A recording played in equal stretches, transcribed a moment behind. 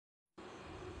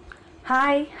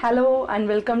Hi, hello and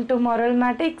welcome to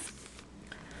Marvelmatix.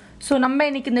 So, நம்ம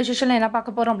இன்னைக்கு இந்த செஷன்ல என்ன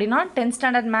பார்க்க போறோம் அப்படினா 10th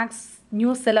standard maths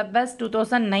new syllabus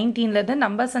 2019 ல இருந்து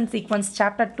numbers and sequence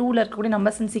chapter 2 ல இருக்கக்கூடிய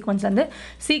numbers and sequence வந்து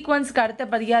sequenceக்கு அடுத்த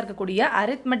படியா இருக்கக்கூடிய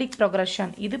arithmetic progression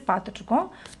இது பார்த்துட்டு இருக்கோம்.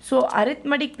 So,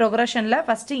 arithmetic progressionல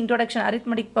first introduction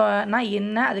arithmetic னா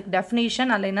என்ன அதுக்கு definition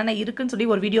அதுல என்னென்ன இருக்குன்னு சொல்லி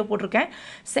ஒரு வீடியோ போட்டுருக்கேன்.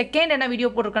 செகண்ட் என்ன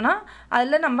வீடியோ போட்டுருக்கேன்னா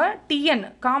அதுல நம்ம TN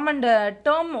common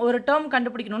term ஒரு term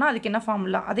கண்டுபிடிக்கணும்னா அதுக்கு என்ன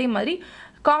ஃபார்முலா அதே மாதிரி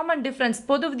common difference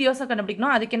பொது வித்தியாசம்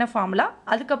கண்டுபிடிக்கணும் அதுக்கு என்ன ஃபார்முலா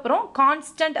அதுக்கப்புறம்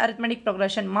constant arithmetic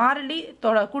progression மாறிலி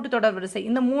கூட்டுத்தொடர் வரிசை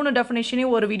இந்த மூணு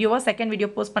டெஃபினிஷனையும் ஒரு வீடியோவா செகண்ட் வீடியோ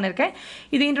போஸ்ட் பண்ணிருக்கேன்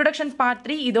இது இன்ட்ரோடக்ஷன் பார்ட்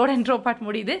 3 இதோட இன்ட்ரோ பார்ட்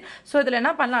முடியுது ஸோ இதில்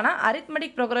என்ன பண்ணலாம்னா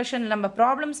arithmetic progression நம்ம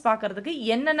ப்ராப்ளம்ஸ் பார்க்கறதுக்கு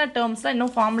என்னென்ன டேர்ம்ஸ்ல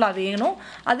இன்னும் ஃபார்முலா வேணும்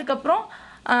அதுக்கப்புறம்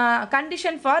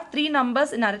condition for 3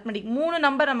 numbers in arithmetic மூணு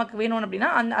நம்பர் நமக்கு வேணும்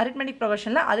அப்படின்னா அந்த arithmetic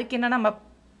progressionல அதுக்கு என்ன நம்ம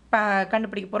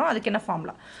கண்டுபிடிக்க போறோம் அதுக்கு என்ன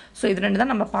ஃபார்முலா சோ இது ரெண்டு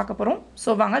தான் நம்ம பார்க்க போறோம்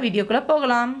சோ வாங்க வீடியோக்குள்ள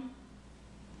போகலாம்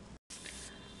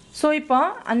சோ இப்போ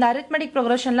அந்த arithmetic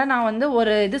progressionல நான் வந்து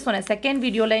ஒரு இது சொன்னேன் செகண்ட்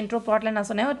வீடியோல இன்ட்ரோ பார்ட்ல நான்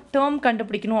சொன்னேன் ஒரு டேர்ம்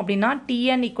கண்டுபிடிக்கணும் அப்படினா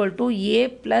tn = a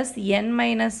 + n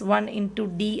 - 1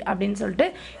 * d அப்படினு சொல்லிட்டு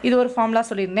இது ஒரு ஃபார்முலா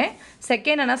சொல்லிருந்தேன்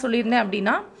செகண்ட் என்ன சொல்லிருந்தேன்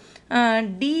அப்படினா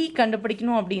d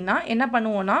கண்டுபிடிக்கணும் அப்படினா என்ன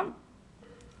பண்ணுவோம்னா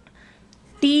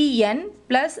tn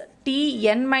plus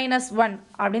tn minus 1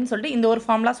 அப்படின்னு சொல்லிட்டு இந்த ஒரு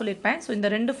ஃபார்முலா சொல்லியிருப்பேன் ஸோ இந்த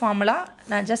ரெண்டு ஃபார்முலா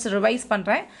நான் ஜஸ்ட் ரிவைஸ்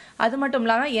பண்ணுறேன் அது மட்டும்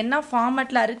இல்லாமல் என்ன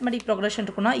ஃபார்மேட்டில் arithmetic progression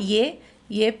இருக்குன்னா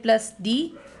a plus d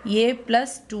a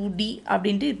plus 2d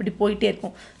அப்படின்ட்டு இப்படி போயிட்டே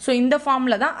இருக்கும் ஸோ இந்த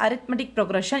ஃபார்மில் தான் arithmetic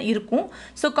progression இருக்கும்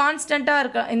ஸோ கான்ஸ்டண்ட்டாக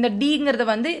இருக்க இந்த டிங்கிறது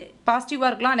வந்து பாசிட்டிவாக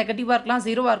இருக்கலாம் நெகட்டிவாக இருக்கலாம்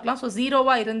ஜீரோவாக இருக்கலாம் ஸோ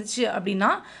ஜீரோவாக இருந்துச்சு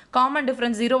அப்படின்னா காமன்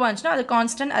டிஃப்ரென்ஸ் ஜீரோவாக இருந்துச்சுன்னா அது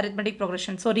constant arithmetic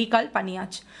progression so recall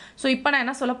பண்ணியாச்சு ஸோ இப்போ நான்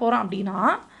என்ன சொல்ல போகிறேன் அப்படின்னா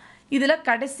இதில்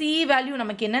கடைசி வேல்யூ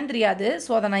நமக்கு என்னன்னு தெரியாது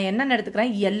ஸோ அதை நான் என்னென்னு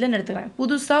எடுத்துக்கிறேன் எல்லுன்னு எடுத்துக்கிறேன்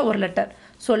புதுசாக ஒரு லெட்டர்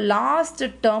ஸோ லாஸ்ட்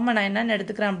டேர்மை நான் என்னென்னு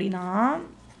எடுத்துக்கிறேன் அப்படின்னா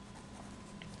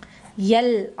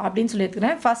எல் அப்படின்னு சொல்லி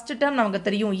எடுத்துக்கிறேன் ஃபர்ஸ்ட் டேர்ம் நமக்கு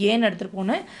தெரியும் ஏன்னு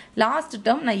எடுத்துருப்போன்னு லாஸ்ட்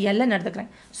டேர்ம் நான் எல்லுன்னு எடுத்துக்கிறேன்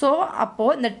ஸோ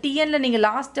அப்போது இந்த டிஎனில் நீங்கள்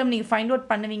லாஸ்ட் டேர்ம் நீங்கள் ஃபைண்ட் அவுட்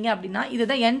பண்ணுவீங்க அப்படின்னா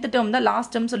இதுதான் nth டேர்ம் தான்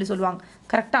லாஸ்ட் டேர்ம் சொல்லுவாங்க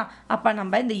கரெக்டாக அப்போ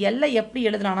நம்ம இந்த எல்லை எப்படி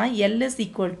எழுதலாம்னா L is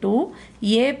equal to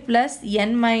a +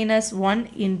 n - 1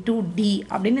 * d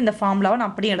அப்படின்னு இந்த ஃபார்முலாவை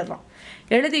நான் அப்படியே எழுதலாம்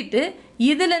எழுதிட்டு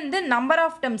இதிலிருந்து நம்பர்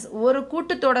ஆஃப் டேர்ம்ஸ் ஒரு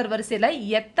கூட்டுத்தொடர் வரிசையில்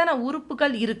எத்தனை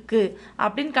உறுப்புகள் இருக்குது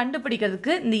அப்படின்னு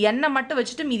கண்டுபிடிக்கிறதுக்கு இந்த எண்ணை மட்டும்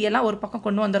வச்சுட்டு மீதியெல்லாம் ஒரு பக்கம்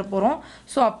கொண்டு வந்துட போகிறோம்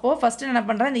ஸோ அப்போது ஃபஸ்ட்டு என்ன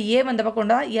பண்ணுறேன் இந்த ஏ வந்த பக்கம்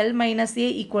கொண்டா l - a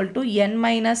 = n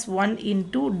 - 1 *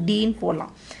 dன்னு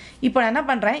போடலாம் இப்போ நான் என்ன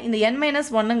பண்ணுறேன் இந்த n -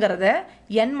 1ங்கிறத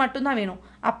n மட்டும்தான் வேணும்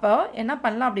அப்போ என்ன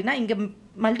பண்ணலாம் அப்படின்னா இங்கே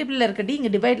மல்டிபிளில் இருக்க டி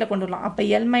இங்கே டிவைடில் கொண்டு வரலாம் அப்போ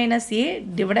l - a /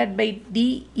 d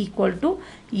 =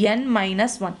 n -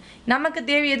 1 நமக்கு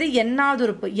தேவையது என்னாவது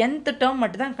உறுப்பு nth டேர்ம்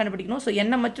மட்டும் தான் கண்டுபிடிக்கணும் ஸோ n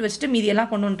மட்டும் வச்சுட்டு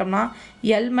மீதியெல்லாம் கொண்டு வந்துட்டோம்னா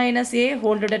l - a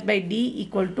 / d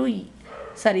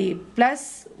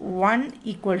 +1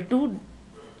 =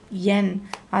 n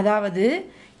அதாவது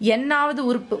என்னாவது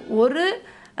உறுப்பு ஒரு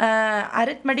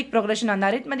arithmetic progression அந்த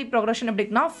arithmetic progression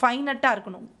எப்படின்னா ஃபைனட்டாக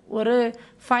இருக்கணும் ஒரு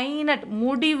ஃபைனட்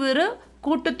முடிவுறு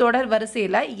கூட்டுத்தொடர்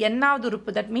வரிசையில் என்னாவது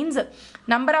உறுப்பு that means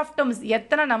number of terms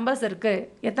எத்தனை நம்பர்ஸ் இருக்குது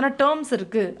எத்தனை டேர்ம்ஸ்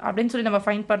இருக்குது அப்படின்னு சொல்லி நம்ம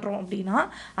ஃபைண்ட் பண்ணுறோம் அப்படின்னா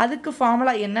அதுக்கு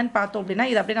ஃபார்முலா என்னன்னு பார்த்தோம் அப்படின்னா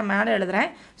இது அப்படியே நான் மேலே எழுதுகிறேன்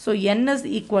so n is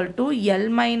equal to l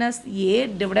 - a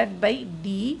 / d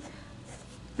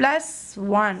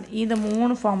 +1 இந்த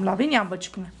மூணு ஃபார்முலாவையும் ஞாபகம்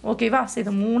வச்சுக்கோங்க ஓகேவா ஸோ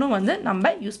இது மூணு வந்து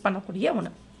நம்ம யூஸ் பண்ணக்கூடிய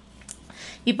ஒன்று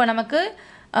இப்போ நமக்கு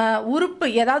உறுப்பு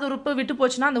ஏதாவது உறுப்பு விட்டு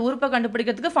போச்சுன்னா அந்த உறுப்பை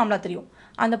கண்டுபிடிக்கிறதுக்கு ஃபார்முலா தெரியும்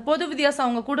அந்த பொது வித்தியாசம்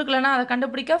அவங்க கொடுக்கலன்னா அதை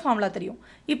கண்டுபிடிக்க ஃபார்முலா தெரியும்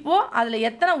இப்போது அதில்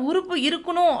எத்தனை உறுப்பு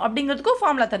இருக்கணும் அப்படிங்கிறதுக்கும்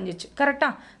ஃபார்முலா தெரிஞ்சிச்சு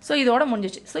கரெக்டாக ஸோ இதோட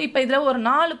முடிஞ்சிச்சு ஸோ இப்போ இதில் ஒரு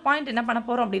 4 பாயிண்ட் என்ன பண்ண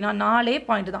போகிறோம் அப்படின்னா 4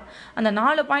 பாயிண்ட் தான் அந்த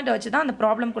 4 பாயிண்ட்டை வச்சு தான் அந்த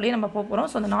ப்ராப்ளம்குள்ளேயே நம்ம போக போகிறோம்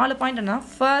ஸோ அந்த 4 பாயிண்ட் என்ன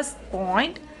ஃபர்ஸ்ட்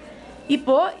பாயிண்ட்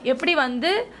இப்போது எப்படி வந்து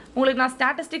உங்களுக்கு நான்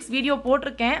ஸ்டாட்டிஸ்டிக்ஸ் வீடியோ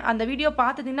போட்டிருக்கேன் அந்த வீடியோ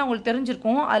பார்த்துட்டிங்கன்னா உங்களுக்கு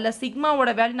தெரிஞ்சிருக்கும் அதில்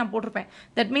சிக்மாவோட வேல்யூ நான் போட்டிருப்பேன்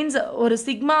தட் மீன்ஸ் ஒரு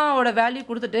சிக்மாவோட வேல்யூ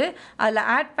கொடுத்துட்டு அதில்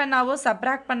ஆட் பண்ணாவோ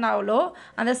சப்ராக்ட் பண்ணாவோ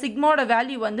அந்த சிக்மாவோட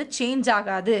வேல்யூ வந்து சேஞ்ச்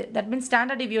ஆகாது that means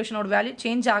standard டிவியேஷனோட value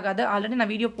change ஆகாது ஆல்ரெடி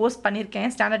நான் வீடியோ போஸ்ட் பண்ணியிருக்கேன்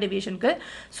ஸ்டாண்டர்ட் டிவியேஷனுக்கு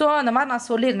ஸோ அந்த மாதிரி நான்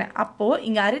சொல்லியிருந்தேன் அப்போது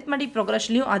இங்கே arithmetic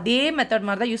progressionலையும் அதே மெத்தட்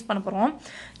மாதிரி தான் யூஸ் பண்ண போகிறோம்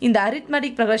இந்த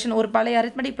arithmetic progression ஒரு பழைய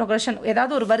arithmetic progression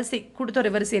ஏதாவது ஒரு வரிசை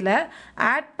கூட்டுத்தொடர் வரிசையில்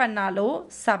ஆட் பண்ணாலோ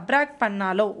சப்ராக்ட்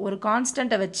பண்ணாலோ ஒரு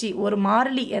கான்ஸ்டன்ட்டை வச்சு ஒரு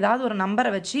மாறிலி ஏதாவது ஒரு நம்பரை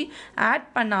வச்சு ஆட்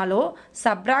பண்ணாலோ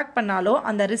சப்ராக்ட் பண்ணாலோ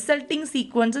அந்த ரிசல்ட்டிங்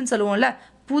சீக்வன்ஸ்னு சொல்லுவோம்ல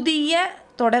புதிய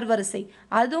தொடர் வரிசை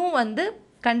அதுவும் வந்து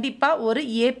கண்டிப்பாக ஒரு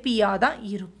ஏபியாக தான்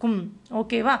இருக்கும்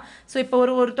ஓகேவா ஸோ இப்போ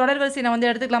ஒரு தொடர் வரிசை நான் வந்து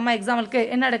எடுத்துக்கலாமா எக்ஸாம்பிளுக்கு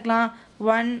என்ன எடுக்கலாம்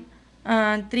 1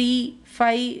 3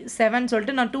 5 7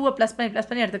 சொல்லிட்டு நான் 2 ப்ளஸ்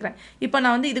பண்ணி எடுத்துக்கிறேன் இப்போ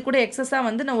நான் வந்து இது கூட எக்ஸஸாக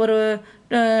வந்து நான் ஒரு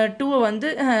 2 வந்து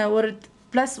ஒரு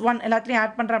ப்ளஸ் 1 எல்லாத்தையும்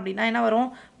ஆட் பண்ணுறேன் அப்படின்னா என்ன வரும்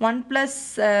 1 +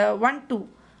 1 2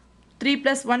 3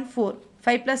 + 1 4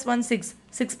 5 + 1 6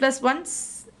 6 + 1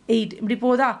 8 இப்படி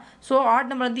போதா ஸோ ஆட்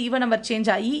நம்பர் வந்து ஈவன் நம்பர் சேஞ்ச்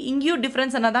ஆகி இங்கேயும்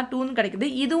டிஃப்ரென்ஸ் என்ன தான் 2ன்னு கிடைக்குது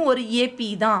இதுவும் ஒரு ஏபி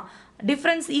தான்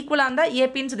டிஃப்ரென்ஸ் ஈக்குவலாக இருந்தால்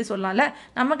ஏபின்னு சொல்லலாம்ல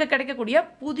நமக்கு கிடைக்கக்கூடிய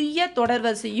புதிய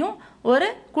தொடர்வரிசையும் ஒரு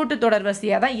கூட்டு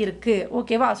தொடர்வரிசையாக தான் இருக்குது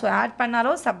ஓகேவா ஸோ ஆட்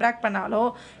பண்ணாலோ சப்ராக்ட் பண்ணாலோ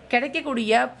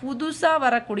கிடைக்கக்கூடிய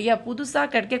புதுசாக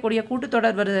கிடைக்கக்கூடிய கூட்டு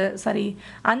தொடர்வரிசை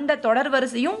அந்த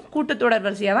தொடர்வரிசையும் கூட்டு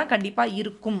தொடர்வரிசையாக தான் கண்டிப்பாக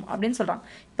இருக்கும் அப்படின்னு சொல்கிறாங்க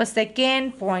இப்போ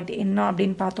செகண்ட் பாயிண்ட் என்ன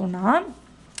அப்படின்னு பார்த்தோம்னா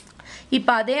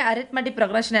இப்போ அதே அரித்மெட்டிக்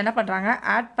ப்ரோக்ரஷன் என்ன பண்ணுறாங்க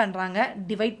ஆட் பண்ணுறாங்க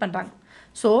டிவைட் பண்ணுறாங்க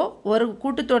ஸோ ஒரு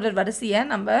கூட்டுத்தொடர் வரிசையை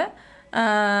நம்ம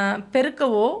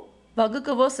பெருக்கவோ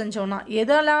வகுக்கவோ செஞ்சோம்னா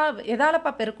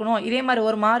எதாலப்பா பெருக்கணும் இதே மாதிரி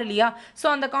ஒரு மாறிலியா ஸோ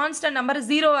அந்த கான்ஸ்டன்ட் நம்பர்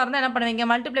 0வாக இருந்தால் என்ன பண்ணுவீங்க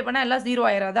மல்டிப்ளை பண்ணால் எல்லாம் 0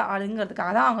 ஆயிடாது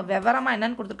அதுங்கிறதுக்காக தான் அவங்க விவரமாக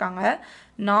என்னன்னு கொடுத்துருக்காங்க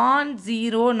நான்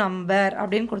ஜீரோ நம்பர்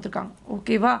அப்படின்னு கொடுத்துருக்காங்க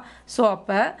ஓகேவா ஸோ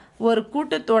அப்போ ஒரு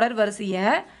கூட்டுத்தொடர் வரிசையை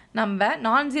நம்ம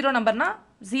நான் ஜீரோ நம்பர்னால்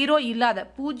 0 இல்லாத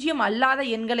பூஜ்ஜியம் அல்லாத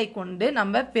எண்களை கொண்டு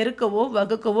நம்ம பெருக்கவோ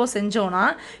வகுக்கவோ செஞ்சோன்னா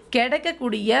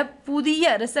கிடைக்கக்கூடிய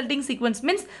புதிய ரிசல்ட்டிங் சீக்வன்ஸ்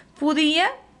மீன்ஸ் புதிய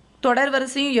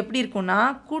தொடர்வரிசையும் எப்படி இருக்கும்னா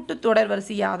கூட்டு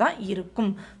தொடர்வரிசையாக தான் இருக்கும்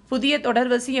புதிய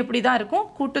தொடர்வரிசையும் எப்படி தான் இருக்கும்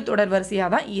கூட்டு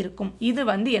தொடர்வரிசையாக தான் இருக்கும் இது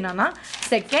வந்து என்னன்னா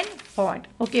செகண்ட் பாயிண்ட்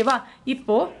ஓகேவா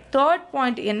இப்போது தேர்ட்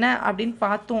பாயிண்ட் என்ன அப்படின்னு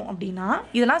பார்த்தோம் அப்படின்னா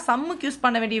இதெல்லாம் சம்முக்கு யூஸ்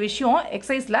பண்ண வேண்டிய விஷயம்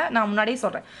எக்ஸசைஸில் நான் முன்னாடியே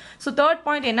சொல்கிறேன் ஸோ தேர்ட்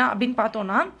பாயிண்ட் என்ன அப்படின்னு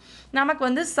பார்த்தோன்னா நமக்கு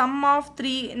வந்து சம் ஆஃப்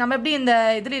 3 நம்ம எப்படி இந்த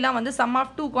இதுலாம் வந்து some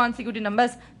of 2 consecutive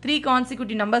numbers 3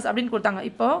 consecutive numbers அப்படின்னு கொடுத்தாங்க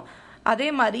இப்போது அதே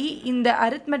மாதிரி இந்த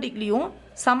அரித்மெட்டிக்லேயும்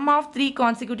சம் ஆஃப் 3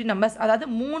 கான்சிக்யூட்டிவ் நம்பர்ஸ் அதாவது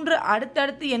 3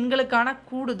 அடுத்தடுத்து எண்களுக்கான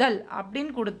கூடுதல்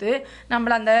அப்படின்னு கொடுத்து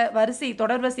நம்மளை அந்த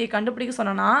தொடர்வரிசையை கண்டுபிடிக்க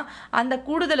சொன்னோன்னா அந்த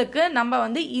கூடுதலுக்கு நம்ம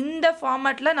வந்து இந்த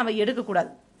ஃபார்மேட்டில் நம்ம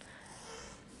எடுக்கக்கூடாது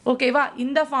ஓகேவா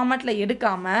இந்த ஃபார்மேட்டில்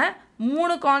எடுக்காமல்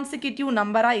 3 கான்சிக்யூட்டிவ்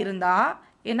நம்பராக இருந்தால்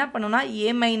என்ன பண்ணணும்னா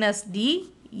a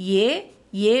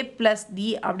 + d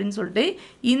அப்படின்னு சொல்லிட்டு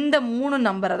இந்த 3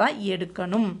 நம்பரை தான்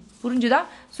எடுக்கணும் புரிஞ்சுதா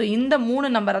ஸோ இந்த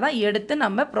 3 நம்பரை தான் எடுத்து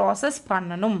நம்ம ப்ராசஸ்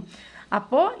பண்ணணும்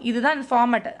அப்போது இதுதான்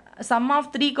format some of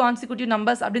 3 consecutive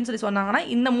numbers அப்படின்னு சொன்னாங்கன்னா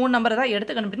இந்த 3 நம்பரை தான்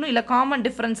எடுத்து கண்டுபிடிக்கணும் இல்லை காமன்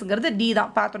டிஃப்ரென்ஸுங்கிறது டி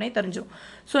தான் பார்த்தோன்னே தெரிஞ்சும்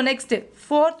ஸோ நெக்ஸ்ட்டு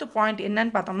ஃபோர்த் பாயிண்ட்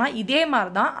என்னன்னு பார்த்தோம்னா இதே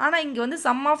மாதிரி தான் ஆனால் இங்கே வந்து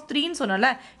சம் ஆஃப் 3ன்னு சொன்னல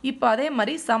இப்போ அதே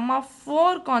மாதிரி சம் ஆஃப்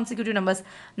 4 கான்சிக்யூட்டிவ் நம்பர்ஸ்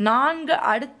 4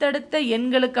 அடுத்தடுத்த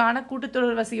எண்களுக்கான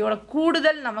கூட்டுத்தொடர்வரிசையோட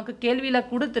கூடுதல் நமக்கு கேள்வியில்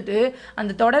கொடுத்துட்டு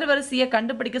அந்த தொடர்வரிசையை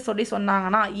கண்டுபிடிக்க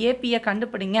சொன்னாங்கன்னா ஏபியை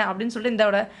கண்டுபிடிங்க அப்படின்னு சொல்லிட்டு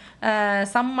இதோட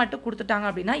சம் மட்டும் கொடுத்துட்டாங்க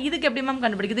அப்படின்னா இதுக்கு எப்படி மேம்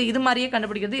கண்டுபிடிக்குது இது மாதிரியே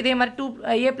கண்டுபிடிக்கிறது இதே மாதிரி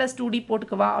a + 2d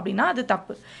போட்டுக்குவா அப்படின்னா அது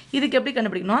தப்பு இதுக்கு எப்படி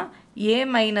கண்டுபிடிக்கணும் a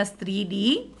 - 3d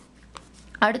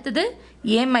அடுத்தது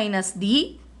a - d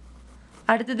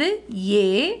அடுத்தது a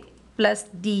 +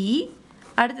 d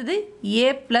அடுத்தது a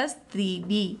 +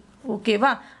 3d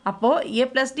ஓகேவா அப்போது a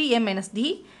 + d a -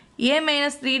 d a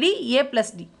 - 3d a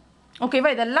 + d ஓகேவா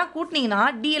இதெல்லாம் கூட்டினீங்கன்னா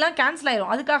டிலாம் கேன்சல் ஆயிரும்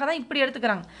அதுக்காக தான் இப்படி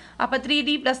எடுத்துக்கிறாங்க அப்போ 3d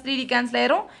 + 3d கேன்சல்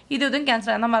ஆயிரும் இதுவும்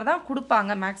கேன்சல் அந்த மாதிரி தான்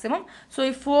கொடுப்பாங்க மேக்ஸிமம் ஸோ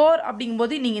 4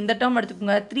 அப்படிங்கும்போது நீங்கள் இந்த டேர்ம்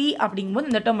எடுத்துக்கோங்க 3 அப்படிங்கும்போது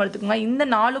இந்த டேர்ம் எடுத்துக்கோங்க இந்த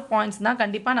 4 பாயிண்ட்ஸ் தான்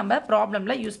கண்டிப்பாக நம்ம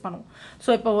ப்ராப்ளமில் யூஸ் பண்ணுவோம் ஸோ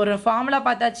இப்போ ஒரு ஃபார்முலா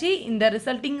பார்த்தாச்சு இந்த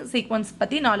ரிசல்ட்டிங் சீக்வன்ஸ்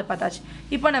பற்றி 4 பார்த்தாச்சு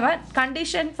இப்போ நம்ம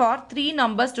condition for 3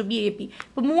 numbers to be AB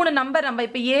இப்போ 3 நம்பர் நம்ம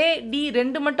இப்போ AD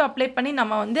 2 மட்டும் அப்ளை பண்ணி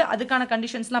நம்ம வந்து அதுக்கான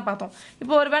கண்டிஷன்ஸ்லாம் பார்த்தோம்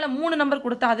இப்போ ஒரு வேளை 3 நம்பர்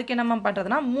கொடுத்தா அதுக்கு என்ன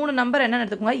பண்ணுறதுனா 3 நம்பர் என்ன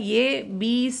எடுத்துக்கோங்க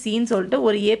ABCன்னு சொல்லிட்டு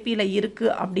ஒரு ஏபியில்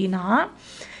இருக்குது அப்படின்னா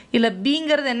இல்லை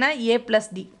பிங்கிறது என்ன a +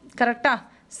 d கரெக்டாக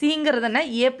சிங்கிறது என்ன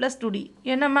a + 2d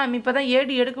என்ன மேம் இப்போ தான்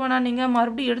AD எடுக்க வேணாம் நீங்கள்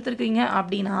மறுபடியும் எடுத்துருக்கீங்க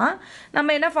அப்படின்னா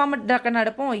நம்ம என்ன ஃபார்மேட் டக்குன்னு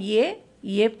எடுப்போம்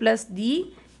a + d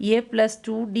a +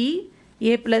 2d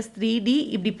a + 3d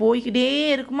இப்படி போய்கிட்டே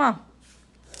இருக்குமா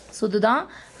ஸோ இதுதான்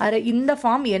இந்த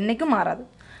ஃபார்ம் என்றைக்கும் மாறாது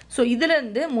ஸோ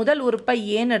இதிலேருந்து முதல் உறுப்பை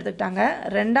ஏன்னு எடுத்துக்கிட்டாங்க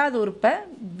ரெண்டாவது உறுப்பை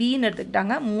பின்னு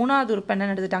எடுத்துக்கிட்டாங்க மூணாவது உறுப்பை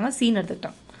என்னன்னு எடுத்துக்கிட்டாங்க சின்னு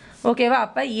எடுத்துக்கிட்டாங்க ஓகேவா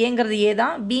அப்போ ஏங்கிறது ஏ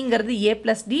தான் பிங்கிறது a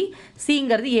 + d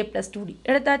சிங்கிறது a + 2d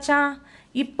எடுத்தாச்சா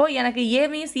இப்போ எனக்கு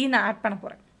ஏவையும் சி நான் ஆட் பண்ண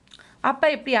போகிறேன் அப்போ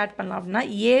எப்படி ஆட் பண்ணலாம் அப்படின்னா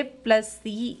a +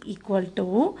 c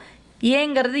 =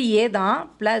 ஏங்கிறது ஏ தான்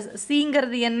ப்ளஸ்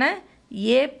சிங்கிறது என்ன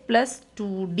a +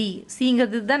 2d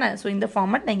சிங்கிறது தானே ஸோ இந்த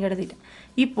ஃபார்மேட் நான் இங்கே எழுதிட்டேன்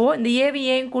இப்போது இந்த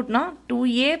ஏவையும் கூட்டினா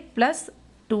 2a +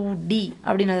 2d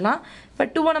அப்படின்னதுலாம் இப்போ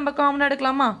 2 நம்ம காமனாக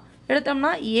எடுக்கலாமா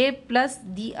எடுத்தோம்னா a +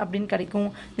 d அப்படின்னு கிடைக்கும்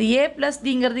இந்த a +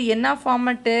 dங்கிறது என்ன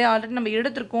ஃபார்மேட்டு ஆல்ரெடி நம்ம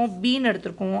எடுத்திருக்கோம் பின்னு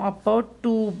எடுத்திருக்கோம் அப்போ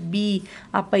 2b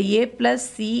அப்போ a +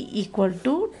 c =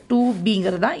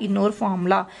 2bங்கிறது தான் இன்னொரு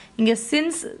ஃபார்முலா இங்கே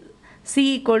சின்ஸ் c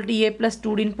 = a +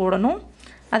 2dன்னு போடணும்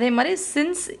அதே மாதிரி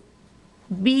since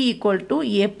b equal to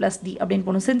a + d அப்படின்னு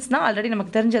போகணும். சின்ஸ்னால் ஆல்ரெடி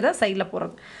நமக்கு தெரிஞ்சதை சைடில்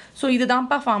போகிறது. ஸோ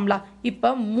இதுதான்ப்பா ஃபார்முலா. இப்போ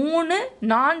 3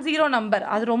 நான் ஜீரோ நம்பர்,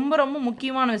 அது ரொம்ப ரொம்ப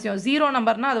முக்கியமான விஷயம். ஜீரோ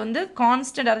நம்பர்னால் அது வந்து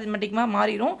கான்ஸ்டன்ட் அரித்மெட்டிக்காக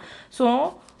மாறிடும். ஸோ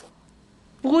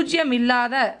பூஜ்ஜியம்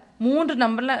இல்லாத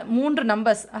 3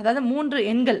 நம்பர்ஸ், அதாவது 3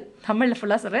 எண்கள், தமிழில்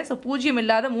ஃபுல்லாக சொல்கிறேன். ஸோ பூஜ்ஜியம்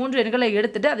இல்லாத 3 எண்களை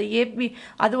எடுத்துகிட்டு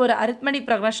அது ஒரு அரித்மெட்டிக்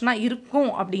ப்ரோக்ரஷனாக இருக்கும்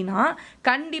அப்படின்னா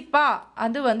கண்டிப்பாக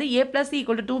அது வந்து a + c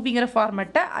 = 2bங்கிற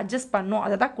ஃபார்மேட்டை அட்ஜஸ்ட் பண்ணும்,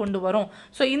 அதை தான் கொண்டு வரும்.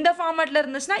 ஸோ இந்த ஃபார்மேட்டில்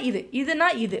இருந்துச்சுன்னா இதுனா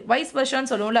இது வைஸ்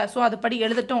வெர்ஷான்னு சொல்லுவோம்ல. ஸோ அதுபடி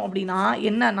எழுதிட்டோம் அப்படின்னா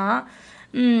என்னன்னா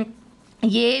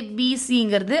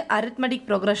ஏபிசிங்கிறது அரித்மெட்டிக்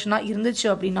ப்ரோக்ரஷனாக இருந்துச்சு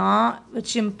அப்படின்னா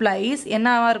விச் இம்ப்ளைஸ்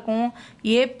என்னவாக இருக்கும்,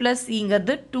 a +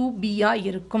 cங்கிறது 2bயாக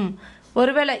இருக்கும்.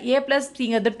 ஒருவேளை a +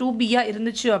 cங்கிறது 2bயாக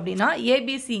இருந்துச்சு அப்படின்னா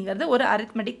ஏபிசிங்கிறது ஒரு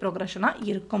அரித்மெட்டிக் ப்ரோக்ரஷனாக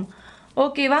இருக்கும்.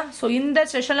 ஓகேவா? ஸோ இந்த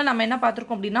செஷனில் நம்ம என்ன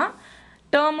பார்த்துருக்கோம் அப்படின்னா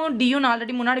டேர்மும் டியும்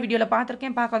ஆல்ரெடி முன்னாடி வீடியோவில்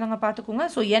பார்த்துருக்கேன், பார்க்காதவங்க பார்த்துக்கோங்க.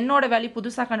 ஸோ என்னோட வேல்யூ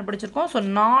புதுசாக கண்டுபிடிச்சிருக்கோம். ஸோ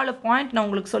 4 பாயிண்ட் நான்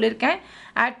உங்களுக்கு சொல்லியிருக்கேன்.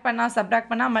 ஆட் பண்ணால்,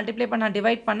 சப்ராக்ட் பண்ணால், மல்டிப்ளை பண்ணால்,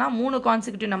 டிவைட் பண்ணால் 3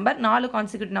 கான்சிக்யூட்டிவ் நம்பர், 4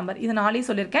 கான்சிக்யூட்டிவ் நம்பர், இது 4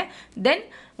 சொல்லியிருக்கேன். தென்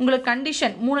உங்களுக்கு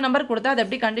கண்டிஷன் 3 நம்பர் கொடுத்தா அதை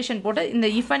எப்படி கண்டிஷன் போட்டு இந்த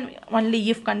if and only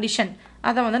if condition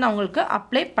அதை வந்து நான் உங்களுக்கு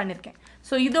அப்ளை பண்ணியிருக்கேன்.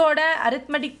 ஸோ இதோட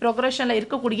அரித்மெட்டிக் ப்ரோக்ரஷனில்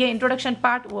இருக்கக்கூடிய இன்ட்ரோடக்ஷன்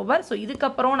பார்ட் ஓவர். ஸோ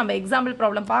இதுக்கப்புறம் நம்ம எக்ஸாம்பிள்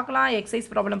ப்ராப்ளம் பார்க்கலாம், எக்ஸசைஸ்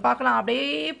ப்ராப்ளம் பார்க்கலாம், அப்படியே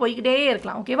போய்கிட்டே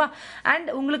இருக்கலாம். ஓகேவா?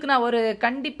 அண்ட் உங்களுக்கு நான்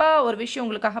கண்டிப்பாக ஒரு விஷயம்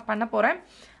உங்களுக்காக பண்ண போகிறேன்.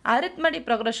 அரித்மெட்டிக்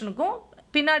ப்ரோக்ரஷனுக்கும்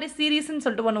பின்னாடி சீரீஸ்ன்னு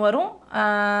சொல்லிட்டு ஒன்று வரும்,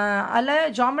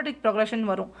 அதில் ஜாமெட்ரிக் ப்ரோக்ரஷன்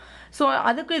வரும். ஸோ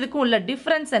அதுக்கும் இதுக்கும் உள்ள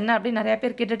டிஃப்ரென்ஸ் என்ன அப்படின்னு நிறையா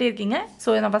பேர் கேட்டுகிட்டே இருக்கீங்க. ஸோ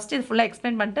நான் ஃபஸ்ட்டு இது ஃபுல்லாக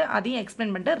எக்ஸ்பிளைன் பண்ணிட்டு அதையும்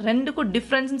எக்ஸ்பிளைன் பண்ணிட்டு ரெண்டுக்கும்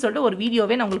டிஃப்ரென்ஸ்னு சொல்லிட்டு ஒரு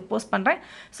வீடியோவே நான் உங்களுக்கு போஸ்ட் பண்ணுறேன்.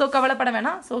 ஸோ கவலைப்பட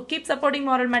வேணாம். So keep supporting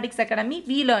Marvelmatix Academy.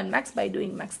 We learn maths by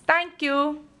doing maths. Thank you.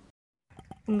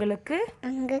 உங்களுக்கு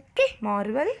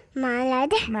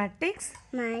Marvelmatix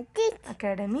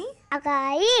Academy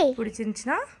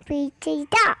பிடிச்சிருந்துச்சுன்னா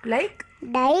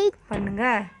லைக் பண்ணுங்க,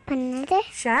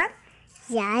 ஷேர்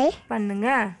பண்ணுங்க,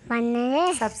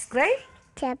 சப்ஸ்கிரைப்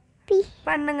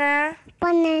பண்ணுங்க.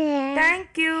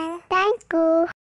 தேங்க்யூ.